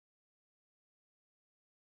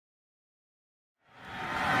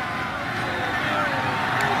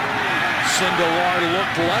Sindelar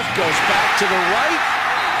looked left, goes back to the right.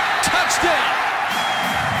 Touchdown!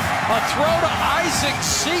 A throw to Isaac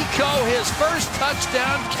Zico, his first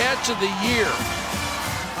touchdown catch of the year.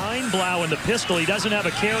 Blau in the pistol. He doesn't have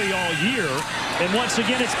a carry all year. And once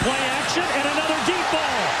again, it's play action and another deep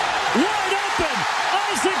ball. Wide open.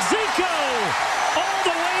 Isaac Zico all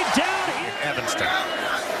the way down here. Evanston.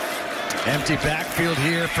 Empty backfield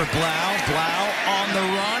here for Blau. Blau on the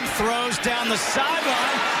run, throws down the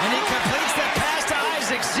sideline, and he completes that pass to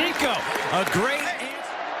Isaac Zico. A great answer.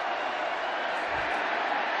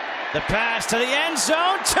 The pass to the end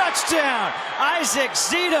zone. Touchdown. Isaac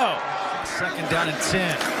Zico. Second down and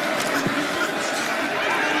 10.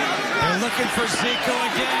 They're looking for Zico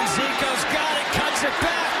again. Zico's got it, cuts it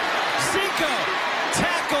back. Zico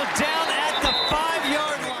tackled down at the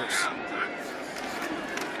 5-yard line.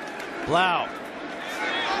 Blau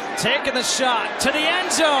taking the shot to the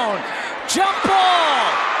end zone. Jump ball.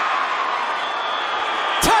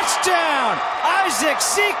 Touchdown. Isaac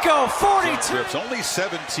Zico, 42. Only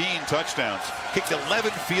 17 touchdowns. Kicked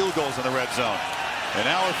 11 field goals in the red zone. And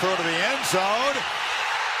now a throw to the end zone.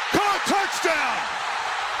 Caught, touchdown!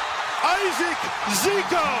 Isaac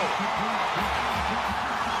Zico!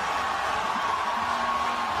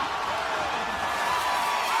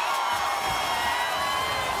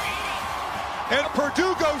 And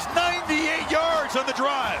Purdue goes 98 yards on the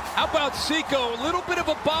drive. How about Zico? A little bit of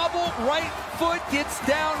a bobble. Right foot gets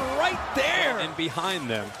down right there. And behind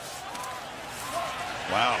them.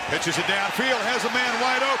 Wow, pitches it downfield, has a man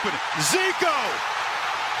wide open. Zico!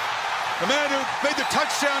 The man who made the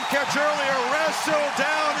touchdown catch earlier, wrestled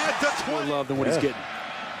down at the 20. More love than what he's getting.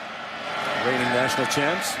 Reigning national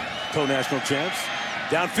champs, co-national champs.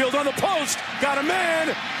 Downfield on the post, got a man,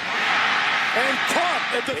 and caught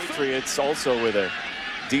at the Patriots also with a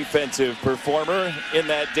defensive performer in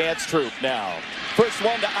that dance troupe now. First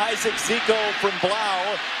one to Isaac Zico from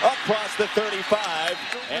Blau, across the 35.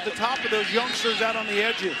 At the top of those youngsters out on the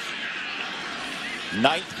edges.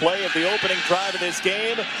 Ninth play of the opening drive of this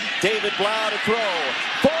game. David Blau to throw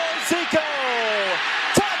for Zico.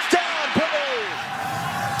 Touchdown, Purdue.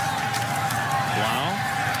 Blau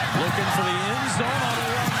looking for the end zone on the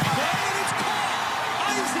run. And it's caught.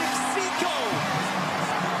 Isaac Zico.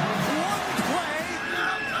 One play.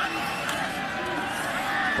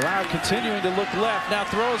 Blau continuing to look left. Now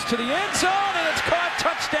throws to the end zone, and it's caught.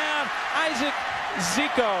 Touchdown, Isaac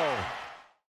Zico.